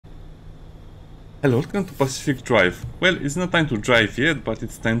Hello, welcome to Pacific Drive. Well, it's not time to drive yet, but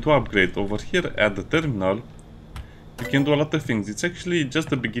it's time to upgrade. Over here at the terminal, you can do a lot of things. It's actually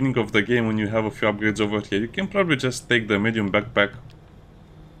just the beginning of the game when you have a few upgrades over here. You can probably just take the medium backpack,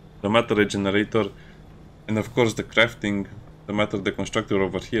 the matter regenerator, and of course the crafting, the matter deconstructor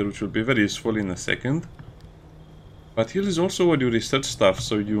over here, which will be very useful in a second. But here is also where you research stuff,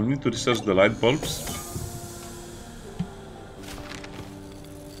 so you need to research the light bulbs.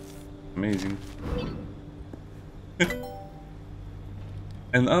 Amazing.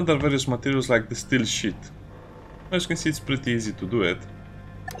 And other various materials like the steel sheet. As you can see, it's pretty easy to do it.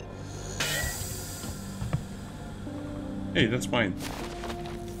 Hey, that's mine.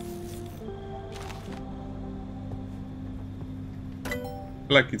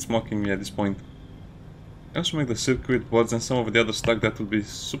 Like it's mocking me at this point. I also make the circuit boards and some of the other stuff that will be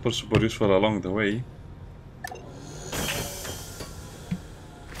super useful along the way.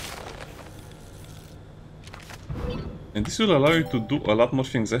 And this will allow you to do a lot more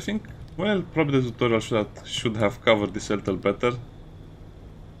things, I think. Well, probably the tutorial should have covered this a little better.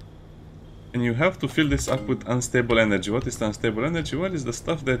 And you have to fill this up with unstable energy. What is the unstable energy? Well, it's the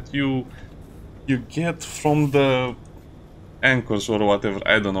stuff that you get from the anchors or whatever,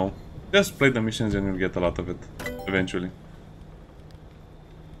 I don't know. Just play the missions and you'll get a lot of it, eventually.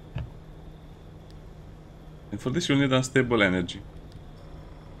 And for this you'll need unstable energy.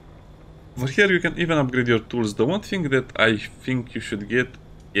 Over here you can even upgrade your tools. The one thing that I think you should get,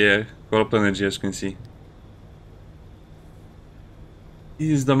 yeah, corrupt energy, as you can see,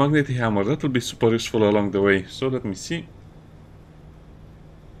 is the magnetic hammer. That will be super useful along the way. So let me see.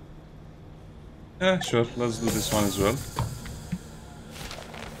 Yeah, sure, let's do this one as well.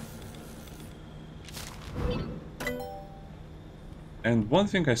 And one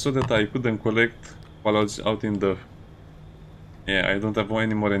thing I saw that I couldn't collect while I was out in the... Yeah, I don't have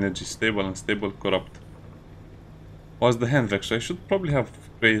any more energy. Stable, unstable, corrupt. Was the hand vector. I should probably have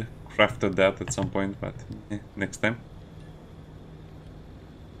crafted that at some point, but next time.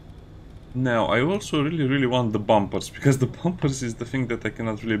 Now, I also really want the bumpers, because the bumpers is the thing that I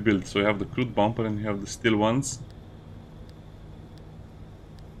cannot really build. So you have the crude bumper and you have the steel ones.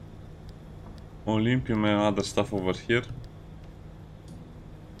 Olympium and other stuff over here.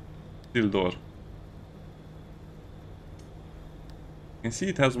 Steel door. You can see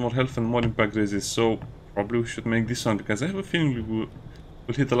it has more health and more impact resist, so probably we should make this one, because I have a feeling we will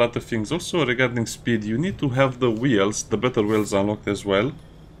hit a lot of things. Also regarding speed, you need to have the wheels, the better wheels unlocked as well,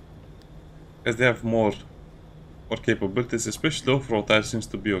 as they have more capabilities, especially the off-road tire seems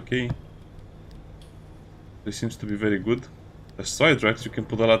to be okay. It seems to be very good. The side racks, you can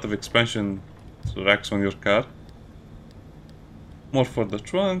put a lot of expansion racks on your car. More for the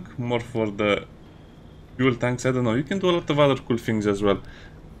trunk, more for the fuel tanks, I don't know. You can do a lot of other cool things as well.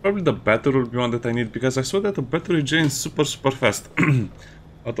 Probably the battery will be one that I need, because I saw that the battery drains super fast.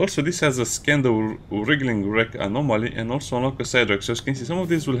 But also this has a scan the wriggling wreck anomaly and also unlock a side rack. So as you can see, some of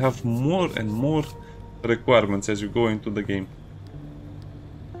these will have more and more requirements as you go into the game.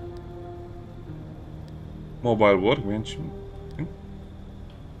 Mobile workbench.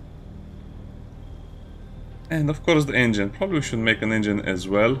 And of course the engine. Probably we should make an engine as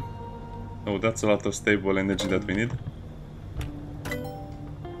well. Oh, that's a lot of stable energy that we need.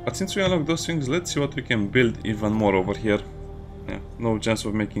 But since we unlock those things, let's see what we can build even more over here. Yeah, no chance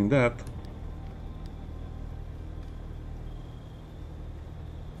of making that.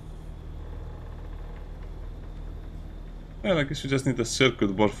 Well, I guess we just need a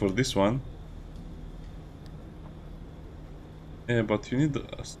circuit board for this one. Yeah, but you need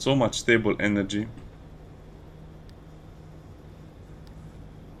so much stable energy.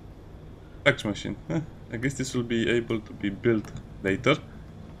 Fax machine. I guess this will be able to be built later.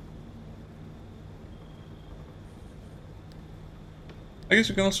 I guess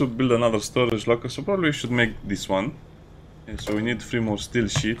you can also build another storage locker, so probably we should make this one. Okay, so we need 3 more steel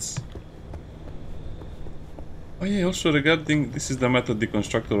sheets. Oh yeah, also regarding, this is the metal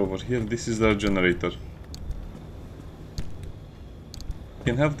deconstructor over here, this is the generator. You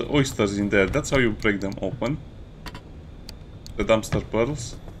can have the oysters in there, that's how you break them open. The dumpster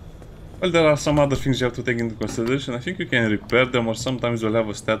pearls. Well, there are some other things you have to take into consideration. I think you can repair them, or sometimes you'll have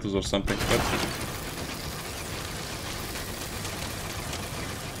a status or something. But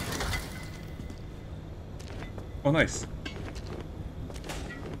oh, nice.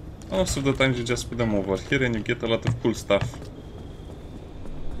 Most of the times you just put them over here and you get a lot of cool stuff.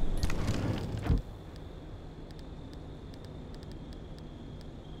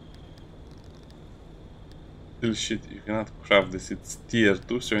 Steel sheet, you cannot craft this, it's tier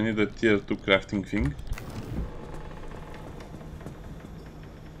 2, so you need a tier 2 crafting thing.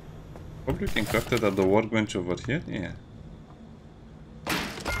 Probably we can craft it at the workbench over here, yeah.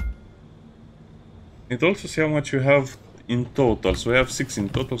 It also see how much you have in total, so we have 6 in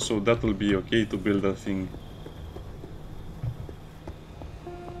total, so that will be okay to build a thing.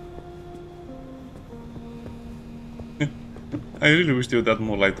 I really wish they would add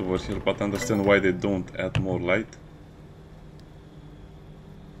more light over here, but I understand why they don't add more light.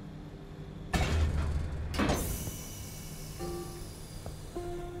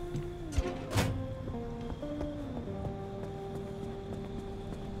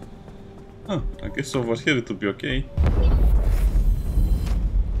 Huh, I guess over here it will be okay.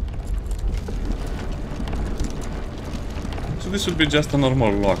 So this will be just a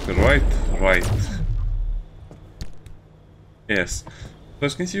normal locker, right? Right. Yes. So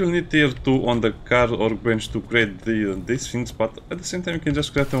as you can see, you'll need tier 2 on the car or bench to create these things, but at the same time you can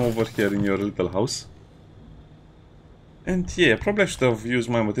just create them over here in your little house. And yeah, probably I should have used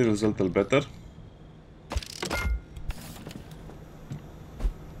my materials a little better.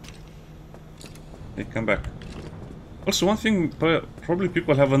 Hey, come back. Also, one thing probably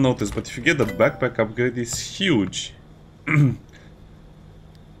people haven't noticed, but if you get the backpack upgrade, it's huge.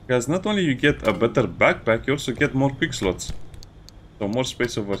 Because not only you get a better backpack, you also get more quick slots. So more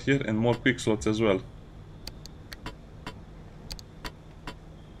space over here and more quick slots as well.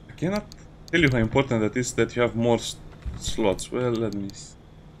 I cannot tell you how important that is that you have more slots. Well, let me see.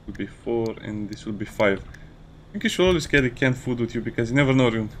 This will be 4 and this will be 5. I think you should always carry canned food with you because you never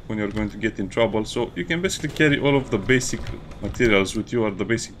know when you're going to get in trouble. So you can basically carry all of the basic materials with you or the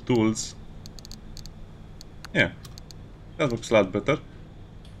basic tools. Yeah, that looks a lot better.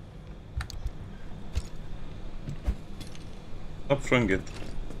 Stop throwing it.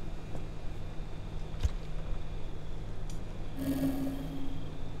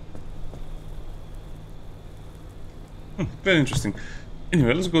 Very interesting.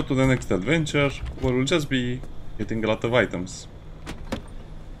 Anyway, let's go to the next adventure where we'll just be getting a lot of items.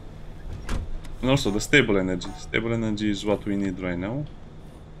 And also the stable energy. Stable energy is what we need right now.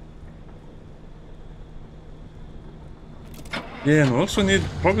 Yeah, and we also need,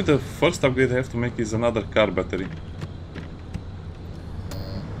 probably the first upgrade I have to make is another car battery.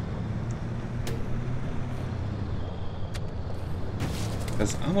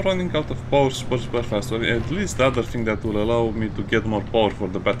 Because I'm running out of power super fast, or at least the other thing that will allow me to get more power for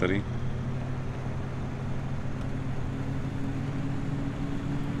the battery.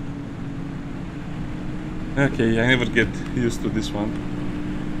 Okay, I never get used to this one.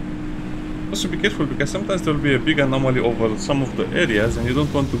 Also be careful because sometimes there will be a big anomaly over some of the areas and you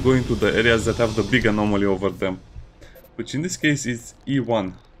don't want to go into the areas that have the big anomaly over them. Which in this case is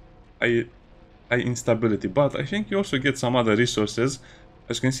E1. High instability, but I think you also get some other resources.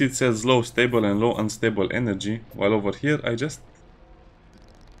 As you can see, it says low stable and low unstable energy, while over here I just...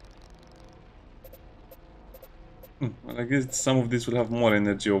 well, I guess some of these will have more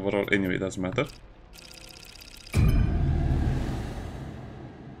energy overall anyway, it doesn't matter.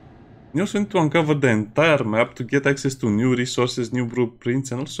 You also need to uncover the entire map to get access to new resources, new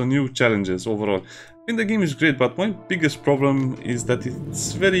blueprints, and also new challenges overall. I think the game is great, but my biggest problem is that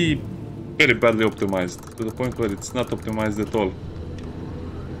it's very badly optimized, to the point where it's not optimized at all.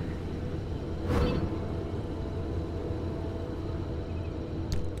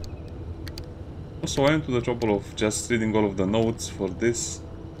 Also, I went to the trouble of just reading all of the notes for this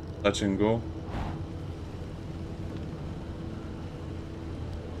touch and go.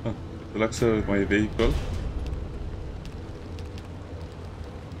 To accelerate my vehicle.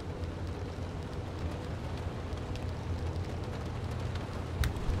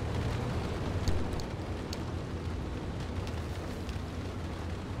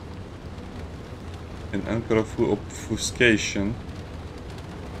 An anchor of obfuscation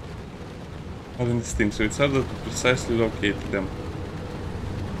are in this thing, so it's harder to precisely locate them.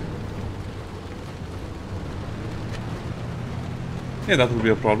 Yeah, that will be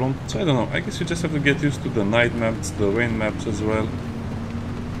a problem. So I don't know, I guess you just have to get used to the night maps, the rain maps as well.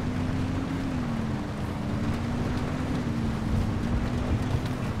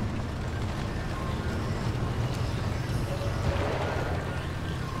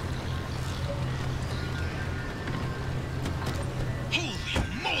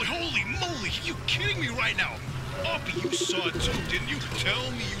 Holy moly, are you kidding me right now? Oppie, you saw it too, didn't you?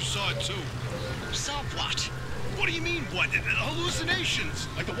 Tell me you saw it too. Saw what? What do you mean, what? Hallucinations?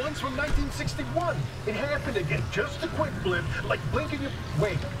 Like the ones from 1961. It happened again. Just a quick blip, like blinking your...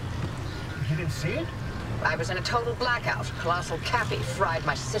 Wait. You didn't see it? I was in a total blackout. Colossal Cappy fried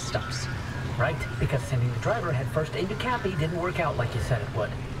my systems. Right, because sending the driver head first into Cappy didn't work out like you said it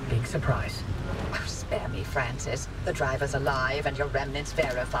would. Big surprise. I was Spare me, Francis. The driver's alive and your remnants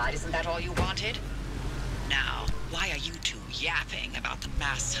verified. Isn't that all you wanted? Now, why are you two yapping about the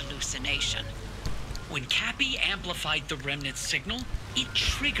mass hallucination? When Cappy amplified the Remnant signal, it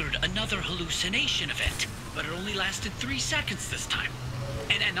triggered another hallucination event, but it only lasted 3 seconds this time.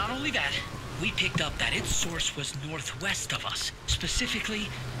 And not only that, we picked up that its source was northwest of us, specifically...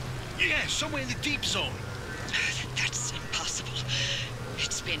 Yeah, somewhere in the deep zone. That's impossible.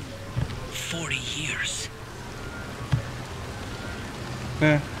 It's been 40 years.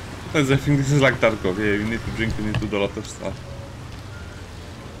 I think this is like Tarkov. Yeah, you need to drink, you need to do a lot of stuff.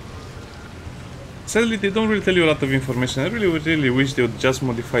 Sadly, they don't really tell you a lot of information. I really wish they would just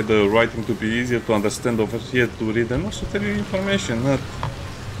modify the writing to be easier to understand over here to read, and also tell you information, not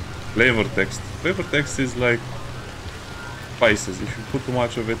flavor text. Flavor text is like spices. If you put too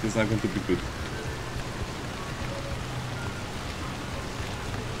much of it, it's not going to be good.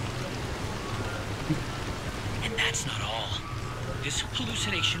 And that's not all. This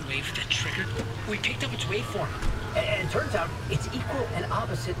hallucination wave that triggered, we picked up its waveform. And it turns out it's equal and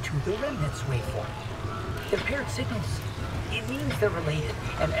opposite to the Remnant's waveform. They're paired signals. It means they're related.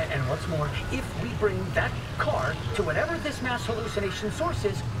 And what's more, if we bring that car to whatever this mass hallucination source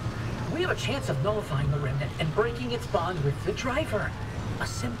is, we have a chance of nullifying the Remnant and breaking its bond with the driver. A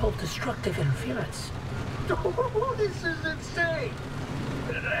simple destructive interference. This is insane!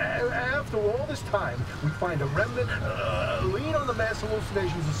 After all this time, we find a Remnant, lead on the mass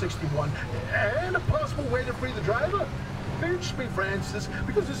hallucinations of 61, and a possible way to free the driver? Pinch me, Francis,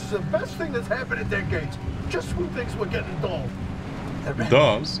 because this is the best thing that's happened in decades. Just when things were getting dull. The remnant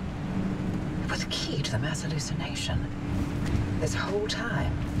Does? was key to the mass hallucination. This whole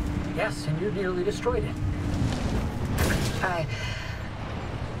time. Yes, and you nearly destroyed it.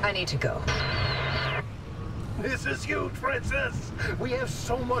 I need to go. This is huge, Francis. We have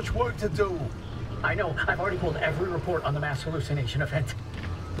so much work to do. I know. I've already pulled every report on the mass hallucination event.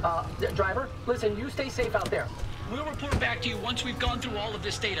 Driver, listen, you stay safe out there. We'll report back to you once we've gone through all of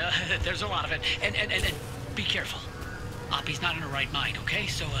this data. There's a lot of it. And be careful. Oppie's not in her right mind, okay?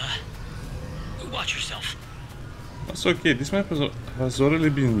 So, watch yourself. That's okay. This map has already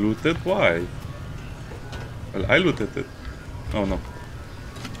been looted. Why? Well, I looted it. Oh no.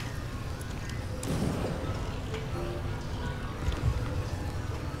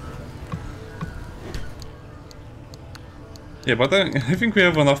 Yeah, but I think we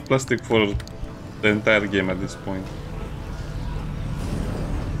have enough plastic for the entire game at this point.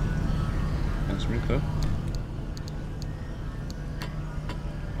 Transmitter.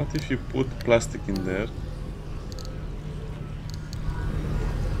 What if you put plastic in there?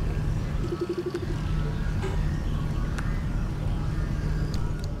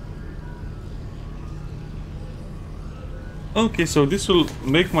 Okay, so this will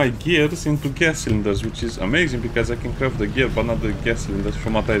make my gears into gas cylinders, which is amazing because I can craft the gear but not the gas cylinders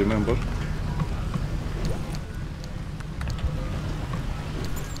from what I remember.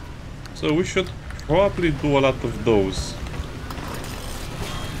 So we should probably do a lot of those.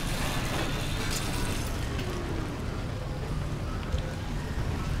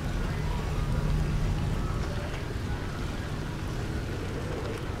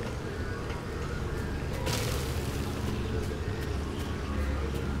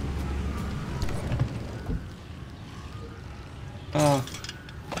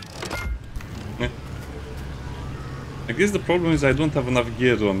 I guess the problem is I don't have enough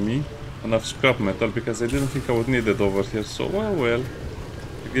gear on me, enough scrap metal, because I didn't think I would need it over here, so well,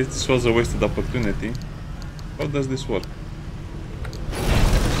 I guess this was a wasted opportunity. How does this work?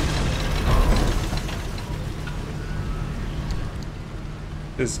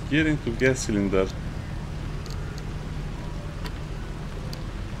 There's gear into gas cylinder.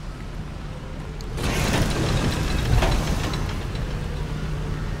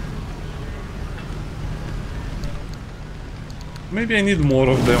 Maybe I need more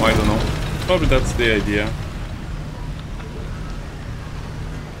of them, I don't know. Probably that's the idea.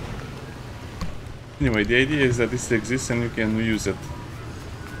 Anyway, the idea is that this exists and you can use it.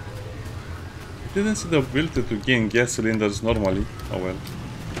 I didn't see the ability to gain gas cylinders normally. Oh well.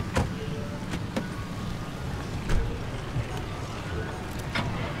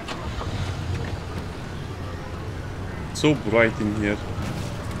 It's so bright in here.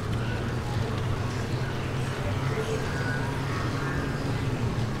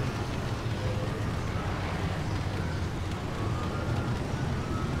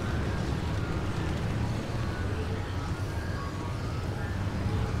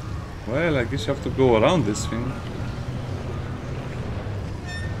 Well, I guess you have to go around this thing.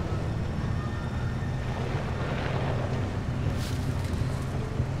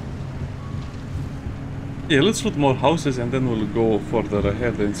 Yeah, let's loot more houses and then we'll go further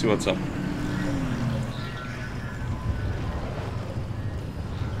ahead and see what's up.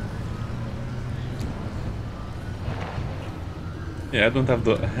 Yeah, I don't have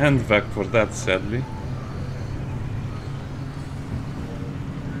the hand vac for that, sadly.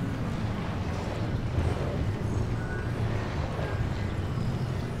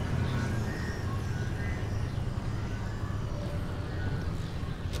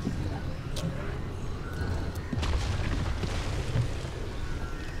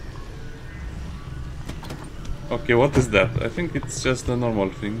 Okay, what is that? I think it's just the normal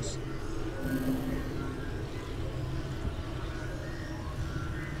things.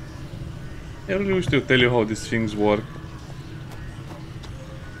 I really wish to tell you how these things work.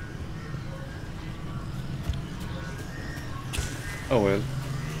 Oh well.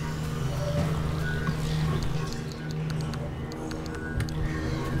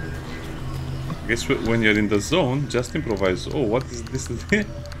 I guess when you're in the zone, just improvise. Oh, what is this?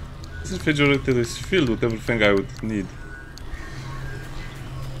 This refrigerator is filled with everything I would need.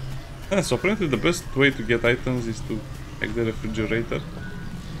 So apparently the best way to get items is to hack the refrigerator.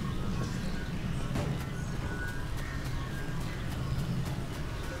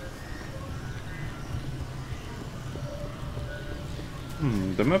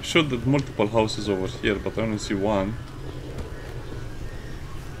 The map showed that multiple houses over here, but I only see one.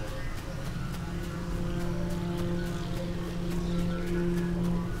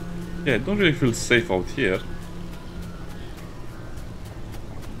 Yeah, I don't really feel safe out here.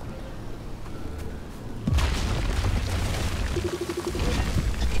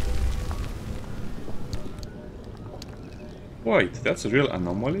 Wait, that's a real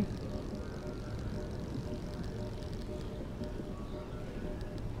anomaly?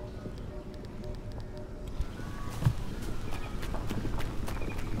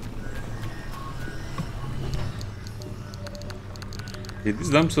 Okay,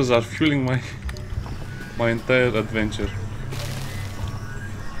 these dumpsters are fueling my entire adventure.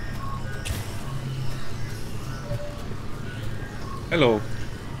 Hello,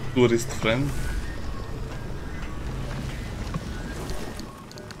 tourist friend.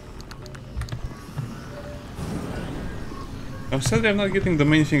 I'm sadly I'm not getting the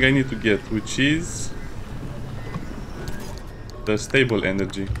main thing I need to get, which is the stable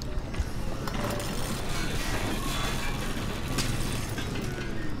energy.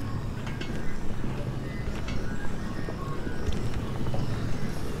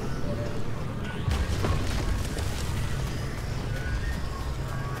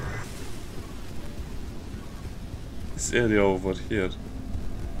 This area over here.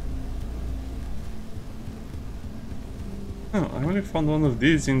 Oh, I only found one of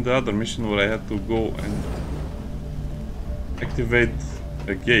these in the other mission where I had to go and activate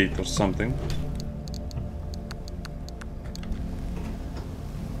a gate or something.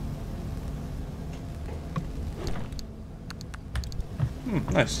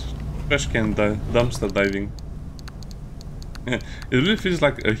 Nice. Trash can dumpster diving. It really feels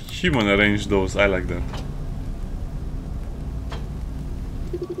like a human arranged those. I like that.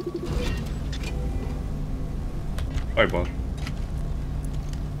 Eyeball.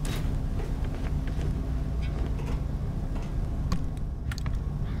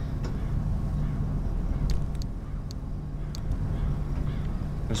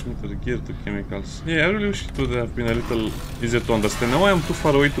 Transmitter gear to chemicals. Yeah, I really wish it would have been a little easier to understand. Now I am too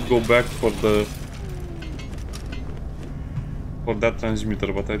far away to go back for that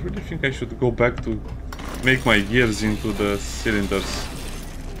transmitter, but I really think I should go back to make my gears into the cylinders.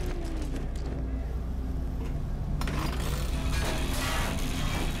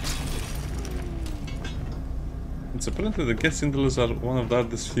 It's apparently the gas cylinders are one of the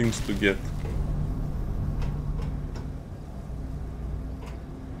hardest things to get.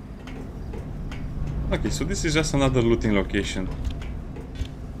 Okay, so this is just another looting location.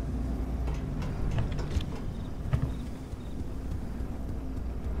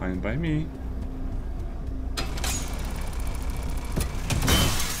 Fine by me.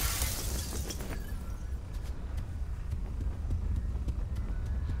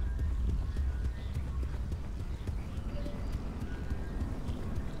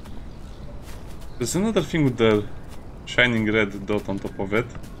 There's another thing with the shining red dot on top of it.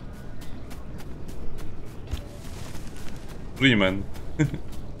 Remnant.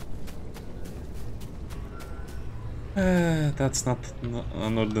 That's not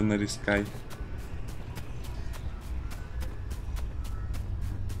an ordinary sky.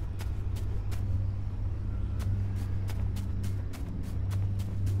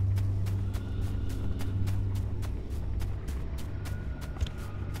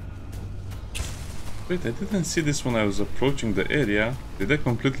 Wait, I didn't see this when I was approaching the area. Did I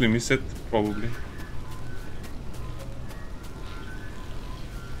completely miss it? Probably.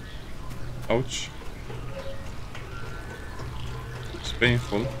 Ouch. It's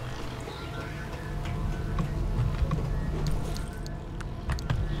painful.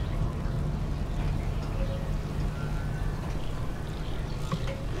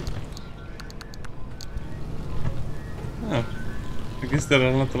 Oh. I guess there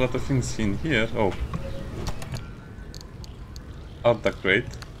are not a lot of things in here. Oh. Artifact crate.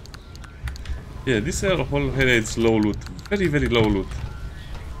 Yeah, this whole area is low loot. Very, very low loot.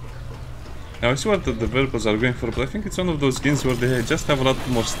 Now I see what the developers are going for, but I think it's one of those games where they just have a lot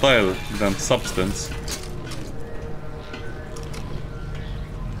more style than substance.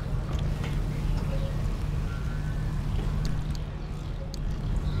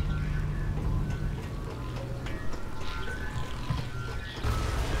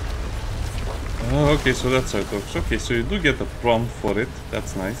 Oh, okay, so that's how it works. Okay, so you do get a prompt for it.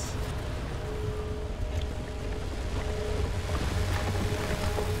 That's nice.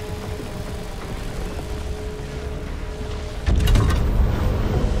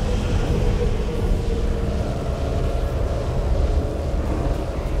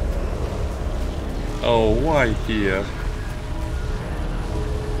 Oh, why here?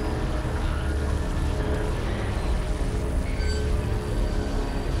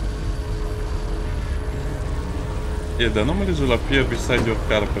 Yeah, the anomalies will appear beside your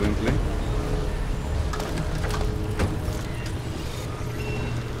car apparently.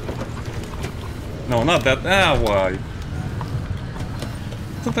 No, not that. Ah, why?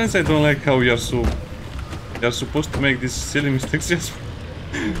 Sometimes I don't like how you're supposed to make these silly mistakes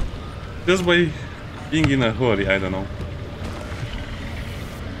just by being in a hurry. I don't know.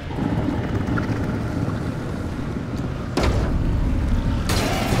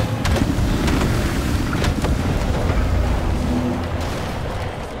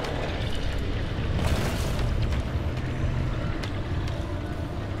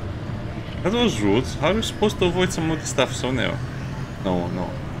 That was rude. How are you supposed to avoid some of this stuff? So no. No.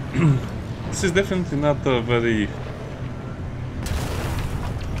 This is definitely not a very...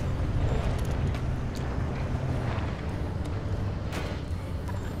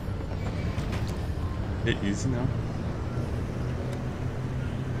 Okay, easy now.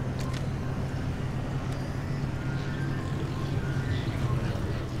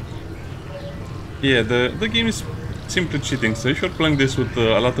 Yeah, the game is simply cheating, so if you're playing this with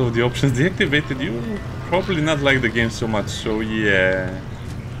a lot of the options deactivated, you will probably not like the game so much, so yeah.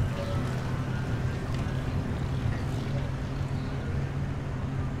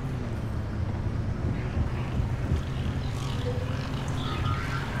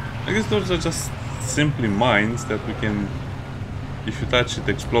 I guess those are just simply mines that we can, if you touch it,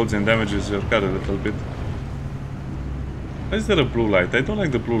 explodes and damages your car a little bit. Why is there a blue light? I don't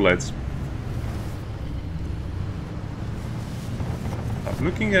like the blue lights.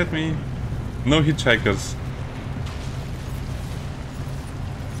 Looking at me. No hitchhikers.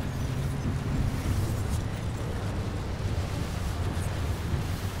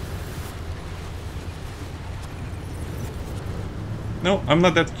 No, I'm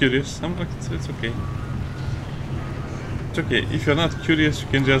not that curious. I'm not, it's okay. It's okay. If you're not curious, you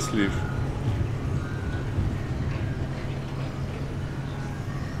can just leave.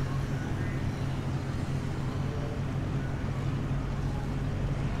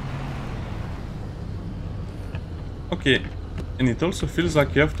 Okay, and it also feels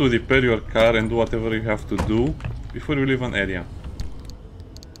like you have to repair your car and do whatever you have to do before you leave an area.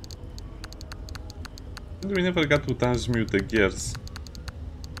 And we never got to transmute the gears.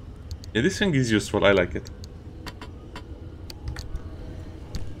 Yeah, this thing is useful, I like it.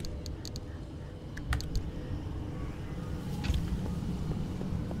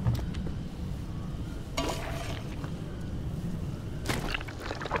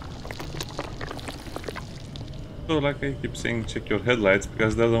 So, like I keep saying, check your headlights,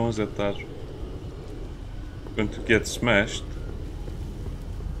 because they're the ones that are going to get smashed.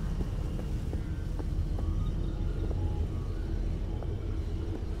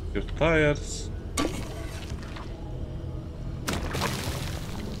 Your tires.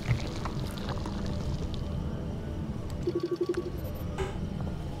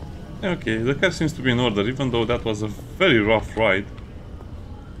 Okay, the car seems to be in order, even though that was a very rough ride.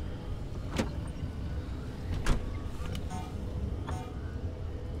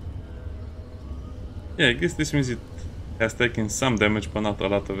 Yeah, I guess this means it has taken some damage, but not a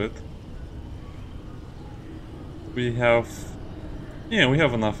lot of it. We have... yeah, we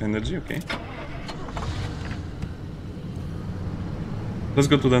have enough energy, okay. Let's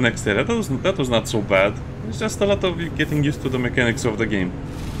go to the next area. That was not so bad. It's just a lot of getting used to the mechanics of the game.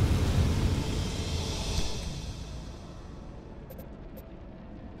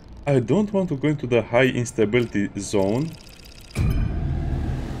 I don't want to go into the high instability zone.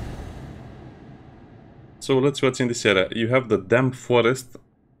 So let's see what's in this area. You have the damp forest.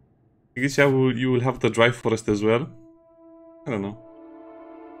 I guess you will have the dry forest as well. I don't know.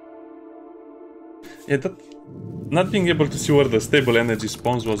 Yeah, that not being able to see where the stable energy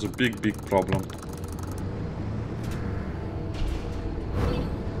spawns was a big problem.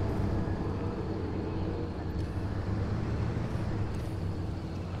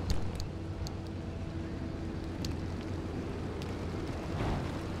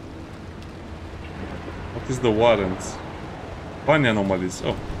 What is the warrants? Bunny anomalies.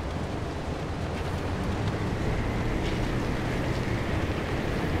 Oh.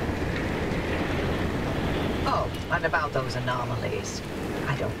 And about those anomalies,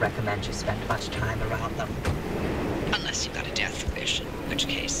 I don't recommend you spend much time around them. Unless you've got a death wish, in which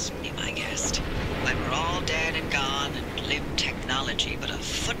case, be my guest. When we're all dead and gone and lived technology but a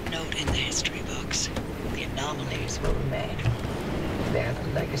footnote in the history books, The anomalies will remain. They're the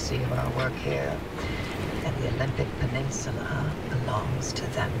legacy of our work here, and the Olympic Peninsula belongs to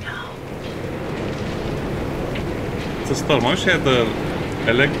them now. It's a storm. I wish I had the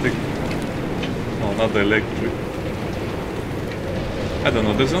electric... No, not the electric. I don't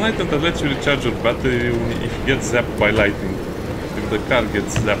know, there's an item that lets you recharge your battery if you get zapped by lightning. If the car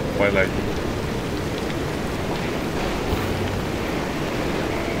gets zapped by lightning.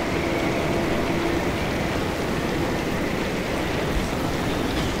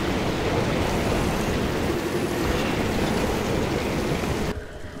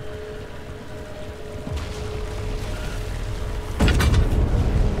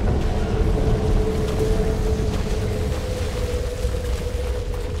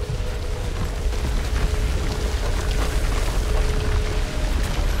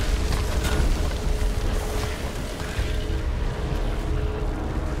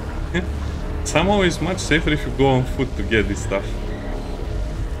 Somehow it's much safer if you go on foot to get this stuff.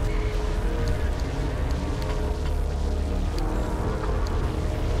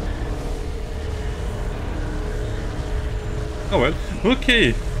 Oh well,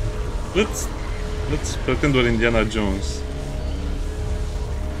 okay. Let's pretend we're Indiana Jones.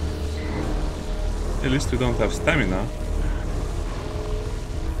 At least we don't have stamina.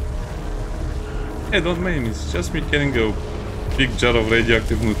 Hey, don't mind me, it's just me carrying a big jar of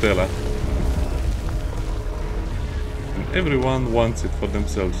radioactive Nutella. Everyone wants it for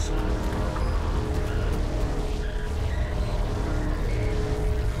themselves.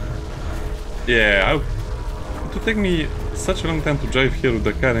 Yeah, it would take me such a long time to drive here with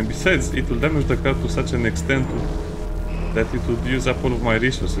the car, and besides, it will damage the car to such an extent that it would use up all of my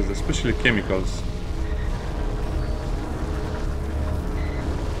resources, especially chemicals.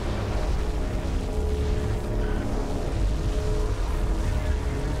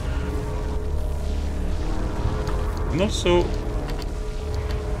 And also,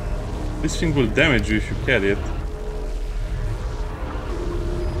 this thing will damage you if you carry it.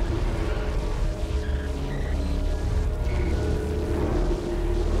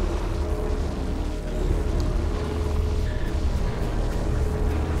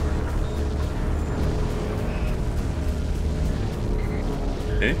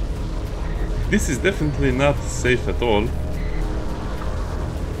 Okay. This is definitely not safe at all.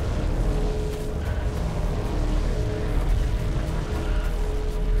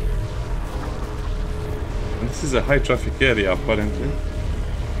 This is a high traffic area apparently.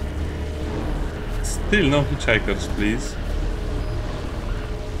 Still no hitchhikers, please.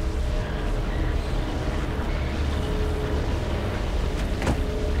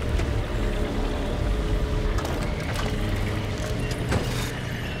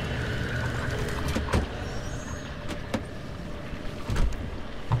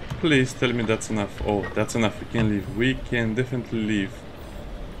 Please tell me that's enough. Oh, that's enough. We can leave. We can definitely leave.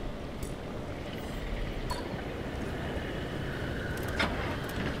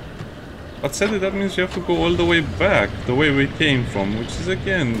 But sadly that means you have to go all the way back, the way we came from, which is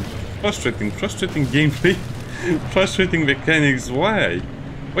again frustrating. Frustrating gameplay, frustrating mechanics. Why?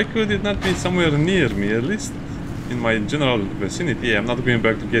 Why could it not be somewhere near me, at least in my general vicinity? Yeah, I'm not going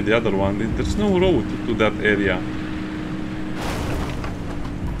back to get the other one. There's no road to that area.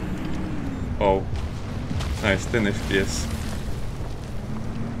 Oh, nice, 10 FPS.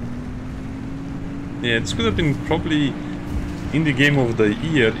 Yeah, this could have been probably indie game of the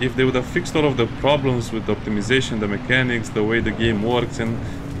year if they would have fixed all of the problems with the optimization, the mechanics, the way the game works, and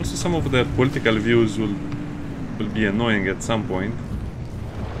also some of their political views will be annoying at some point.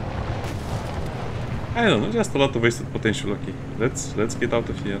 I don't know, just a lot of wasted potential. Okay, let's get out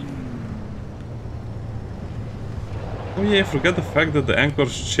of here. Oh yeah, I forgot the fact that the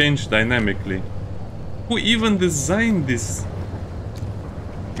anchors change dynamically. Who even designed this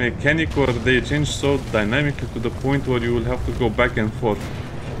mechanic, or they change so dynamically to the point where you will have to go back and forth?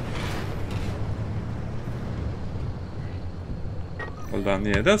 Hold on,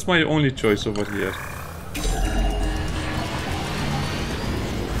 yeah, that's my only choice over here.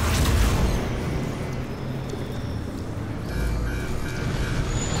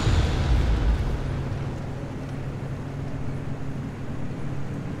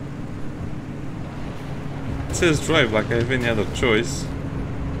 It says drive like I have any other choice.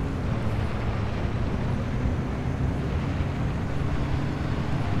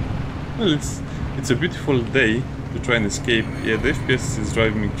 Well, it's a beautiful day to try and escape. Yeah, the FPS is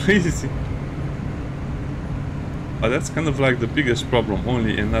driving me crazy. But that's kind of like the biggest problem,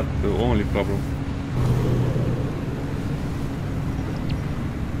 only, and not the only problem.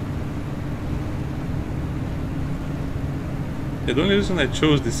 Yeah, the only reason I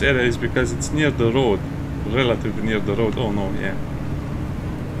chose this area is because it's near the road. Relatively near the road. Oh no, yeah.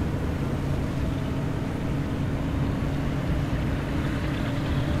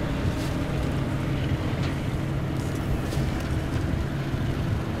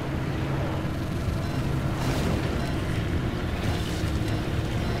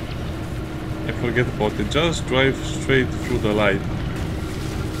 Forget about it, just drive straight through the light.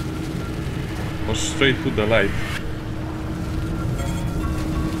 Or straight to the light.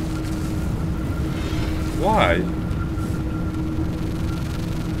 Why?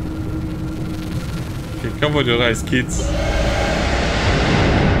 Okay, cover your eyes, kids.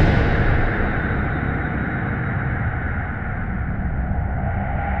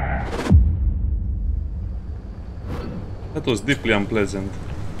 That was deeply unpleasant.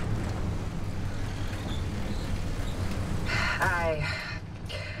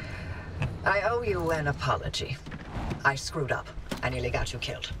 I owe you an apology. I screwed up. I nearly got you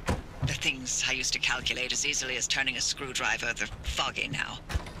killed. The things I used to calculate as easily as turning a screwdriver, they're foggy now.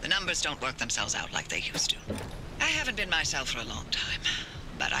 The numbers don't work themselves out like they used to. I haven't been myself for a long time,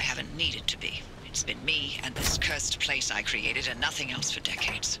 but I haven't needed to be. It's been me and this cursed place I created and nothing else for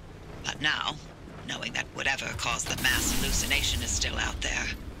decades. But now, knowing that whatever caused the mass hallucination is still out there,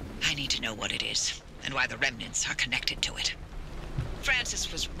 I need to know what it is and why the remnants are connected to it.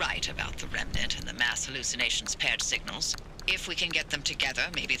 Francis was right about the Remnant and the mass hallucinations' paired signals. If we can get them together,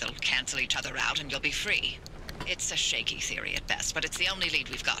 maybe they'll cancel each other out and you'll be free. It's a shaky theory at best, but it's the only lead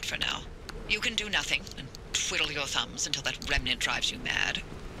we've got for now. You can do nothing and twiddle your thumbs until that Remnant drives you mad.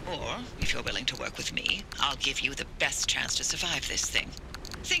 Or, if you're willing to work with me, I'll give you the best chance to survive this thing.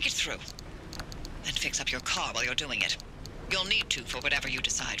 Think it through. And fix up your car while you're doing it. You'll need to for whatever you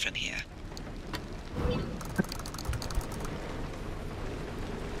decide from here.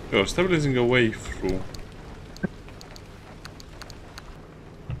 You're stabilizing a way through.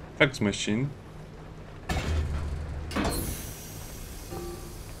 Fax machine.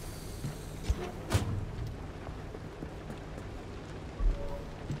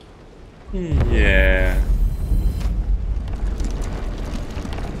 Yeah.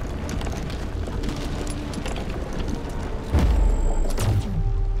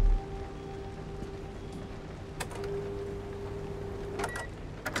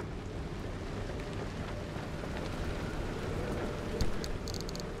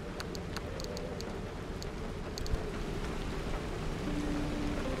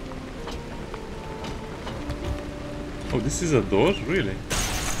 Oh, this is a door? Really?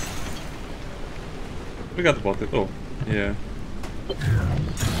 Forgot about it. Oh, yeah.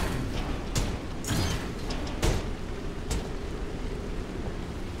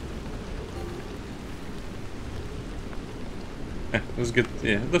 Let's get...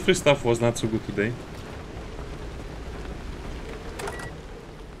 Yeah, the free stuff was not so good today.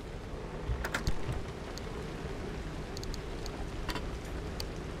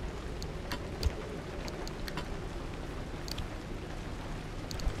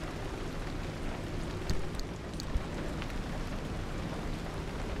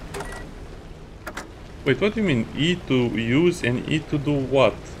 Wait, what do you mean? E to use and E to do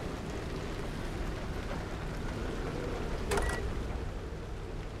what?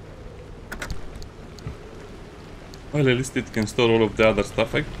 Well, at least it can store all of the other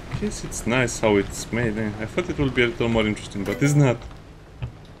stuff. I guess it's nice how it's made. I thought it would be a little more interesting, but it's not.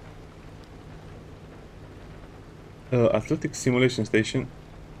 Athletic simulation station.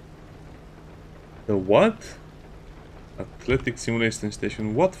 The what? Athletic simulation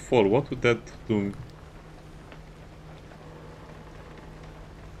station. What for? What would that do?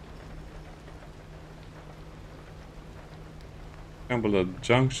 Scramble a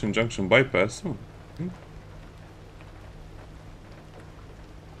junction bypass. Oh.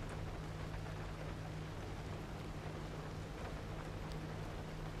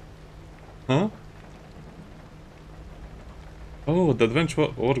 Huh? Oh, the adventure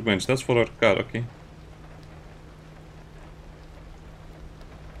workbench. That's for our car. Okay.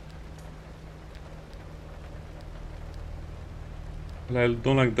 Well, I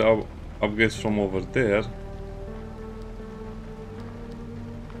don't like the upgrades from over there.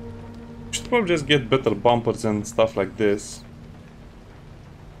 Should probably just get better bumpers and stuff like this.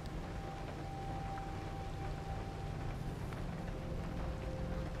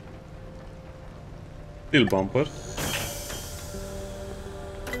 Steel bumper.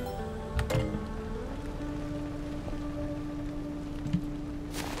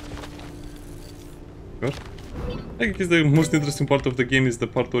 Sure. I guess the most interesting part of the game is the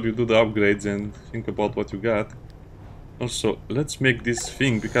part where you do the upgrades and think about what you got. Also, let's make this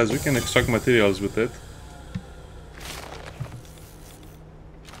thing because we can extract materials with it.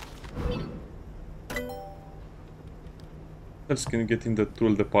 What else can you get in the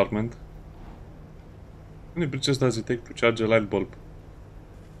tool department? How many bridges does it take to charge a light bulb?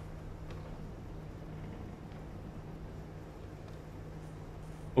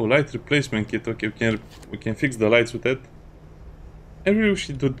 Oh, light replacement kit. Okay, we can fix the lights with it. I really wish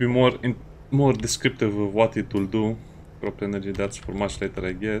it would be more descriptive of what it will do. Crop energy, that's for much later,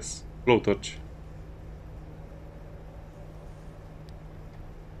 I guess. Blowtorch.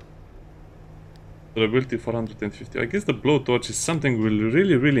 Durability 450. I guess the blowtorch is something we'll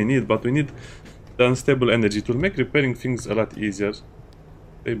really need, but we need the unstable energy. It will make repairing things a lot easier.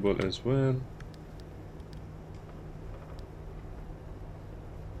 Stable as well.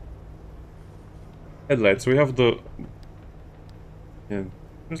 Headlights. We have the... Yeah,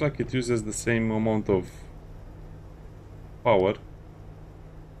 seems like it uses the same amount of power.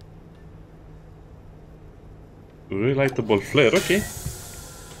 Relightable flare, okay.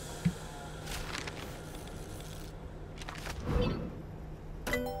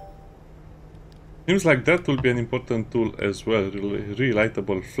 Seems like that will be an important tool as well,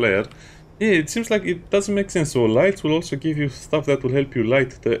 relightable flare. Yeah, it seems like it doesn't make sense. So lights will also give you stuff that will help you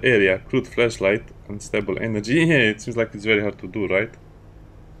light the area. Crude flashlight, unstable energy. Yeah, it seems like it's very hard to do, right?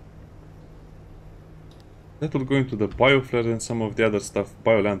 That will go into the bioflare and some of the other stuff.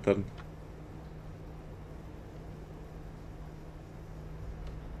 Biolantern.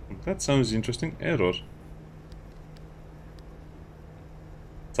 That sounds interesting. Error.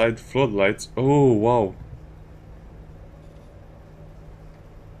 Side floodlights. Oh, wow.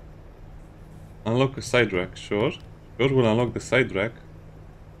 Unlock a side rack. Sure. Sure, we'll unlock the side rack.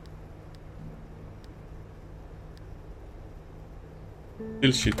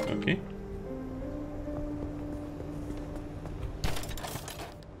 Still shit, okay.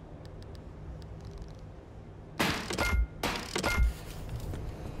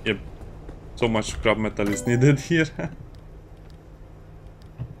 Yep. So much scrap metal is needed here.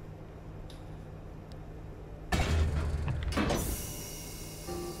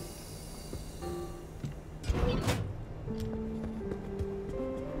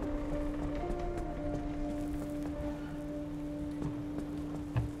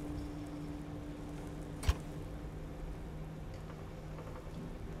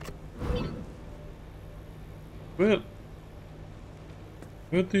 Well,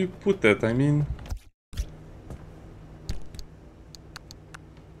 where do you put that? I mean...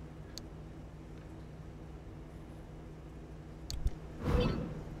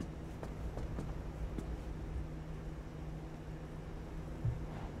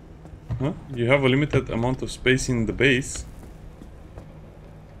 Huh? You have a limited amount of space in the base.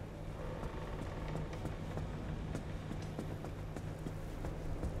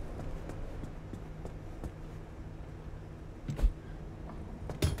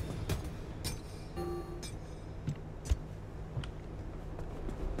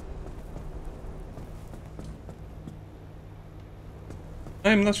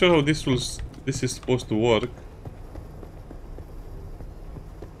 I'm not sure how this is supposed to work.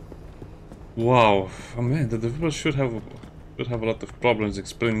 Wow, oh man, the developers should have a lot of problems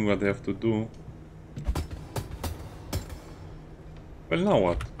explaining what they have to do. Well, now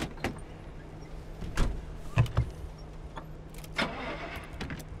what?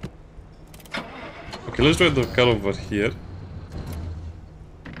 Okay, let's drive the car over here.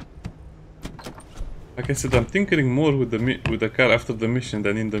 Like I said, I'm tinkering more with the car after the mission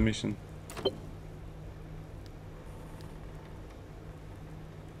than in the mission.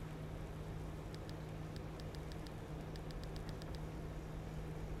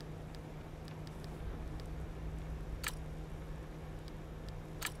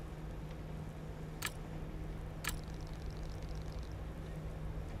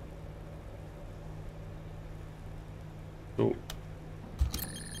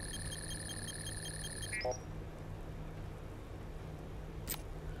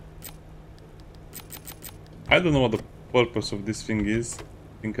 I don't know what the purpose of this thing is.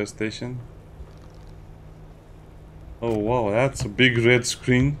 Tinker station. Oh wow, that's a big red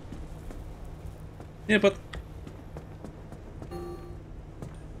screen. Yeah, but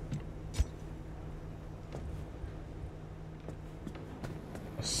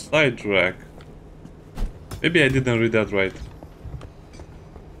a side rack. Maybe I didn't read that right.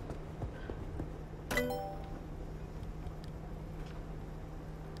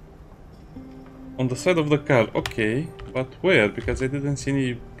 On the side of the car, okay, but where? Because I didn't see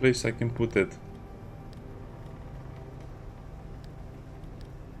any place I can put it.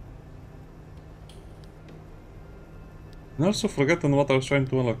 I also forgotten what I was trying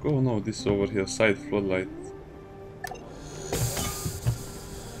to unlock. Oh no, this is over here, side floodlight.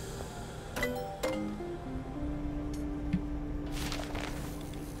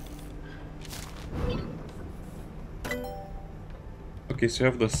 Okay, so you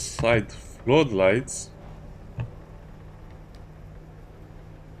have the side floodlights.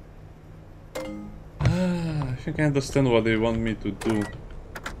 I think I understand what they want me to do.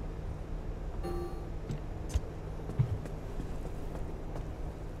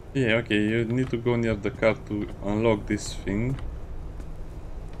 Yeah, okay, you need to go near the car to unlock this thing.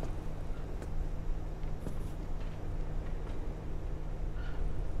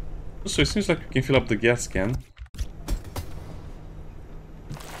 So it seems like you can fill up the gas can.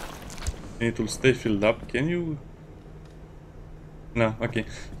 And it will stay filled up. Can you? No, okay.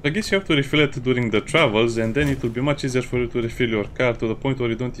 So I guess you have to refill it during the travels, and then it will be much easier for you to refill your car to the point where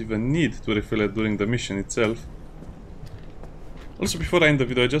you don't even need to refill it during the mission itself. Also, before I end the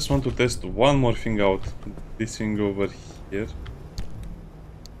video, I just want to test one more thing out. This thing over here.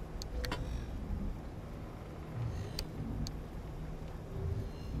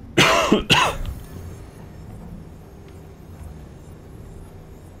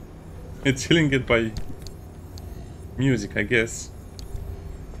 It's healing it by music, I guess.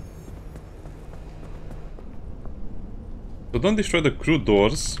 So don't destroy the crew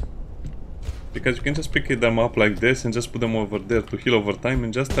doors, because you can just pick them up like this and just put them over there to heal over time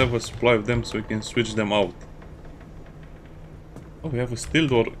and just have a supply of them so you can switch them out. Oh, we have a steel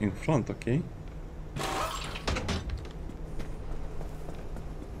door in front, okay.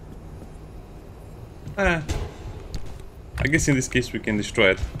 I guess in this case we can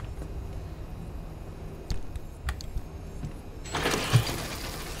destroy it.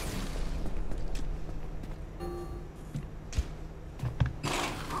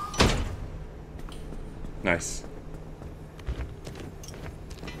 Nice.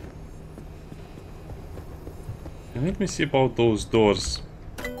 And let me see about those doors.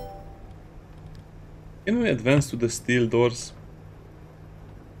 Can we advance to the steel doors?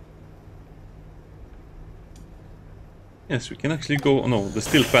 Yes, we can actually go... No, the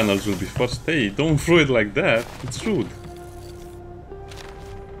steel panels will be first. Hey, don't throw it like that. It's rude.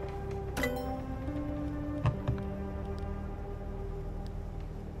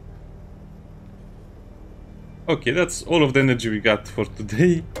 Okay, that's all of the energy we got for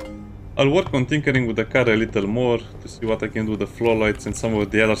today. I'll work on tinkering with the car a little more to see what I can do with the floorlights and some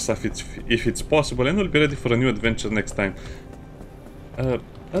of the other stuff if it's possible, and we'll be ready for a new adventure next time.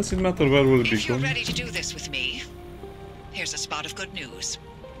 Does it matter where we'll be going? If you're ready to do this with me, here's a spot of good news.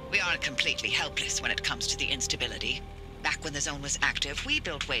 We aren't completely helpless when it comes to the instability. Back when the zone was active, we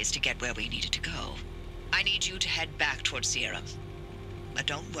built ways to get where we needed to go. I need you to head back towards Sierra. But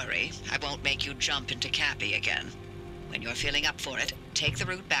don't worry, I won't make you jump into Cappy again. When you're feeling up for it, take the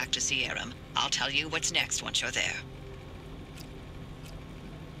route back to Sierra. I'll tell you what's next once you're there.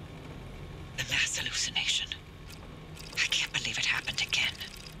 The mass hallucination. I can't believe it happened again.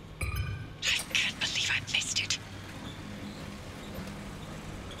 I can't believe I missed it.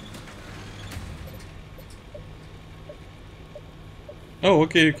 Oh,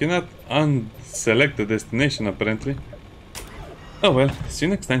 okay, you cannot unselect the destination apparently. Oh well, see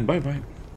you next time, bye bye.